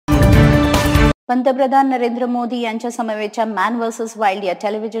पंतप्रधान नरेंद्र मोदी यांच्या समवेतच्या man versus wild या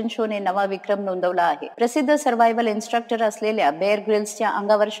टेलिव्हिजन शोने नवा विक्रम नोंदवला आहे. प्रसिद्ध सर्व्हायव्हल इन्स्ट्रक्टर असलेल्या बेअर ग्रिल्सच्या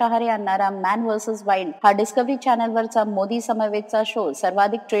अंगावर शहारे आणणारा मॅन वर्सेस वाईल्ड हा डिस्कव्हरी चॅनलवरचा मोदी समवेतचा शो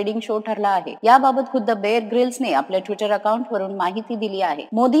सर्वाधिक ट्रेडिंग शो ठरला आहे. याबाबत खुद्द बेअर ग्रिल्सने आपल्या ट्विटर अकाउंटवरून माहिती दिली आहे.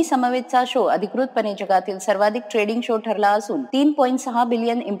 मोदी समवेतचा शो अधिकृतपणे जगातील सर्वाधिक ट्रेडिंग शो ठरला असून 3.6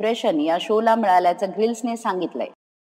 बिलियन इम्प्रेशन या शोला मिळाल्याचं ग्रिल्सने सांगितलंय.